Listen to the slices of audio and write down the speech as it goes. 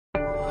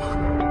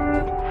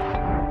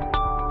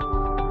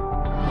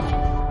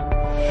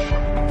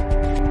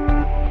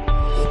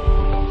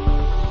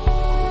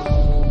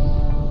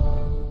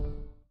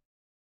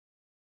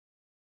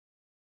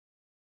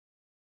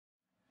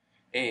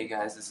Hey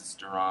guys, this is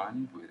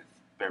Duran with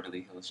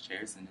Beverly Hills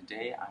Chairs, and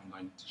today I'm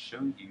going to show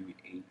you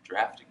a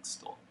drafting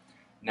stool.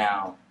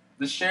 Now,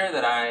 the chair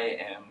that I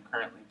am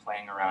currently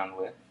playing around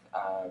with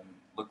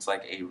looks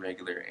like a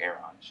regular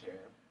Aeron chair,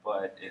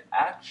 but it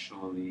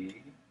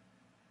actually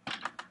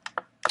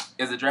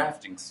is a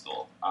drafting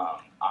stool.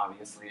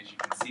 Obviously, as you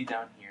can see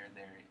down here,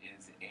 there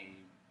is a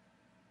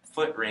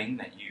foot ring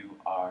that you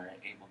are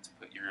able to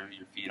put your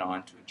feet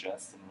on to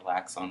adjust and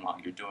relax on while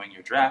you're doing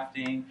your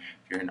drafting.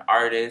 If you're an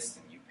artist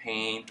and you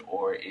paint,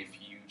 or if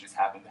you just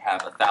happen to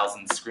have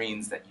 1,000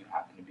 screens that you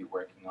happen to be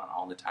working on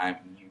all the time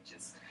and you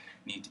just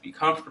need to be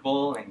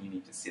comfortable and you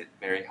need to sit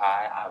very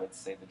high, I would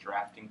say the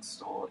drafting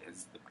stool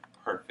is the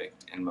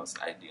perfect and most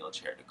ideal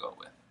chair to go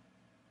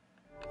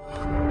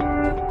with.